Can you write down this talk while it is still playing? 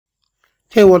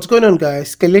Hey, what's going on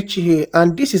guys, Kelechi here,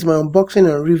 and this is my unboxing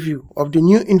and review of the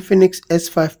new Infinix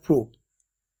S5 Pro.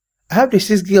 I have the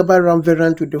 6GB RAM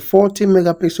variant with the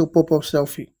 40MP pop-up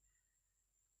selfie.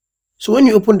 So when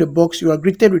you open the box, you are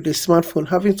greeted with a smartphone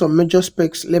having some major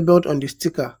specs labeled on the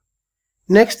sticker.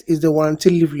 Next is the warranty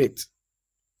leaflet,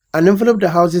 an envelope that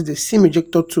houses the SIM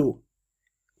ejector tool,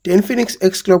 the Infinix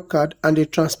X Club card and a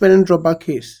transparent rubber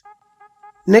case.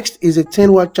 Next is a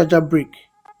 10-watt charger brick,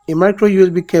 a micro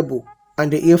USB cable,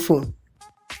 and the earphone.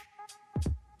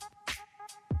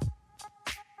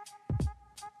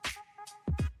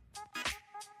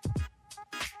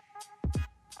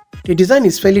 The design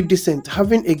is fairly decent,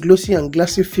 having a glossy and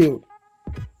glassy feel.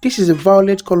 This is a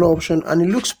violet color option and it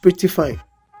looks pretty fine.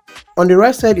 On the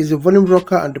right side is the volume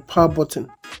rocker and the power button.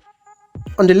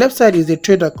 On the left side is the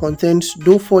tray that contains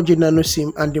dual 4G nano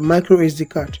SIM and the micro SD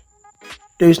card.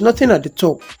 There is nothing at the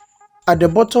top. At the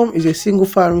bottom is a single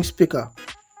firing speaker,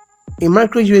 a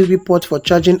micro USB port for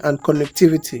charging and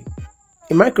connectivity,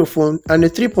 a microphone and a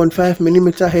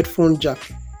 3.5mm headphone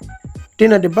jack.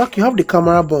 Then at the back you have the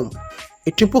camera bomb,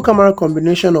 a triple camera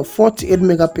combination of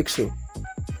 48MP,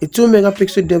 a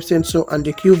 2MP depth sensor and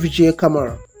the QVGA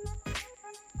camera.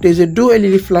 There is a dual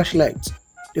LED flashlight,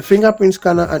 the fingerprint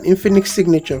scanner and Infinix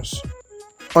signatures.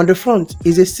 On the front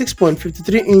is a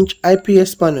 6.53-inch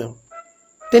IPS panel,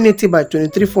 1080 by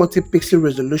 2340 pixel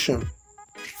resolution,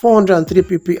 403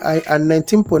 ppi and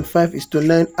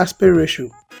 19.5:9 aspect ratio.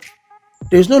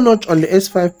 There is no notch on the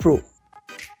S5 Pro.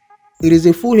 It is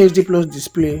a full HD Plus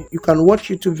display. You can watch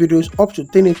YouTube videos up to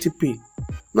 1080p.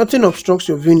 Nothing obstructs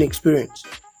your viewing experience.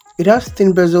 It has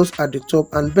thin bezels at the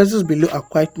top and bezels below are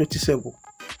quite noticeable.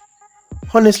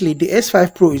 Honestly, the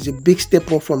S5 Pro is a big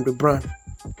step up from the brand.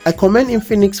 I commend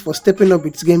Infinix for stepping up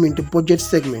its game in the budget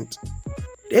segment.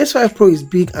 The S5 Pro is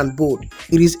big and bold.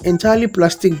 It is entirely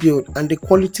plastic build and the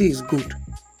quality is good.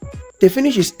 The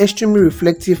finish is extremely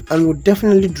reflective and will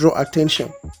definitely draw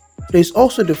attention. There is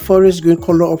also the forest green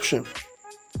color option.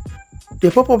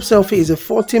 The pop-up selfie is a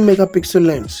 40MP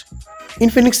lens.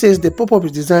 Infinix says the pop-up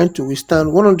is designed to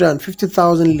withstand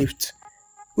 150,000 lifts,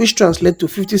 which translates to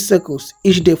 50 cycles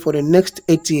each day for the next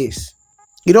 8 years.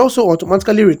 It also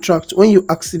automatically retracts when you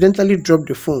accidentally drop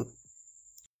the phone.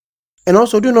 And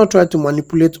also do not try to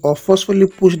manipulate or forcefully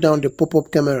push down the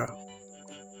pop-up camera.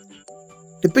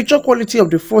 The picture quality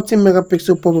of the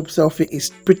 40MP pop-up selfie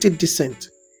is pretty decent.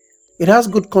 It has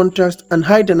good contrast and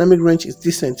high dynamic range is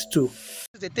decent too. This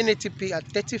is the 1080p at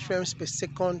 30 frames per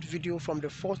second video from the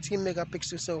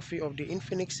 40MP selfie of the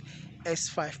Infinix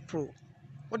S5 Pro.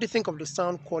 What do you think of the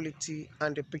sound quality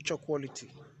and the picture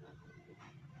quality?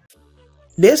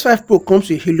 The S5 Pro comes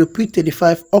with Helio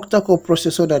P35 octa-core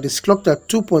processor that is clocked at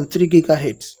 2.3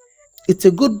 GHz. It's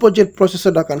a good budget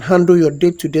processor that can handle your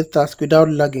day-to-day tasks without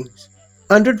lagging.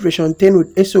 Android version 10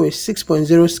 with SOS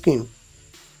 6.0 skin.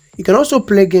 You can also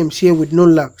play games here with no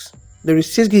lags. There is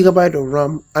 6GB of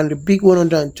RAM and a big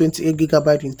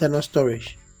 128GB internal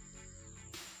storage.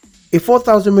 A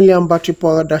 4000mAh battery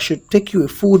power that should take you a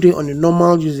full day on a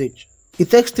normal usage.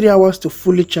 It takes 3 hours to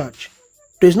fully charge.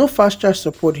 There is no fast charge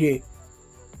support here.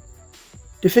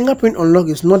 The fingerprint unlock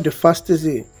is not the fastest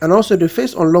here, and also the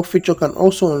face unlock feature can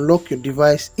also unlock your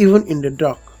device even in the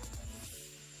dark.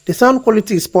 The sound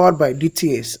quality is powered by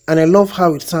DTS and I love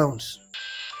how it sounds.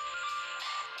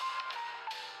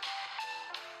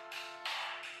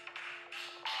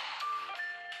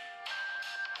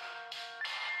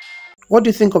 What do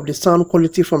you think of the sound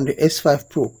quality from the S5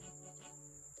 Pro?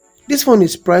 This phone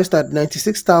is priced at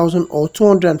 $96,000 or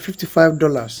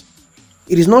 $255.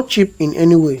 It is not cheap in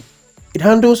any way. It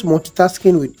handles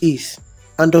multitasking with ease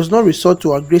and does not resort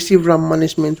to aggressive RAM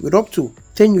management with up to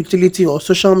 10 utility or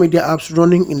social media apps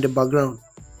running in the background.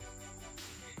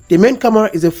 The main camera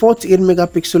is a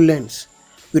 48MP lens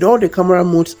with all the camera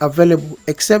modes available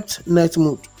except night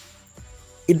mode.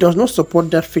 It does not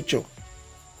support that feature.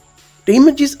 The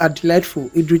images are delightful.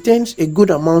 It retains a good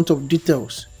amount of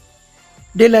details.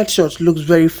 Daylight shots looks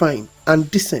very fine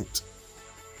and decent.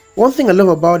 One thing I love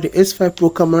about the S5 Pro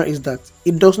camera is that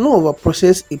it does not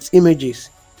overprocess its images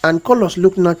and colors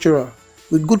look natural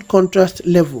with good contrast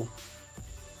level.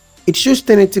 It shoots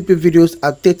 1080p videos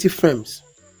at 30 frames.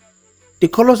 The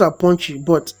colors are punchy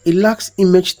but it lacks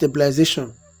image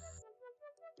stabilization.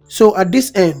 So at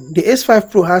this end, the S5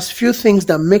 Pro has few things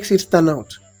that makes it stand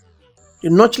out. The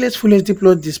notchless Full HD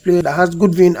Plus display that has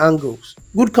good viewing angles,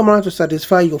 good camera to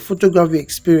satisfy your photography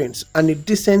experience and a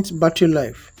decent battery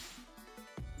life.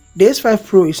 The S5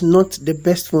 Pro is not the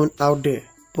best phone out there,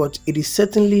 but it is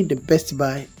certainly the best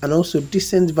buy and also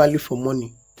decent value for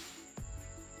money.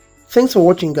 Thanks for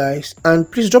watching guys,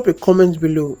 and please drop a comment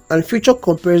below and future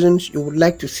comparisons you would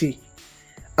like to see.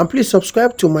 And please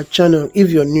subscribe to my channel if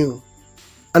you're new,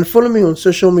 and follow me on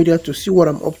social media to see what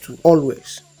I'm up to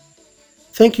always.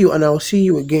 Thank you, and I'll see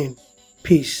you again.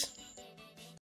 Peace.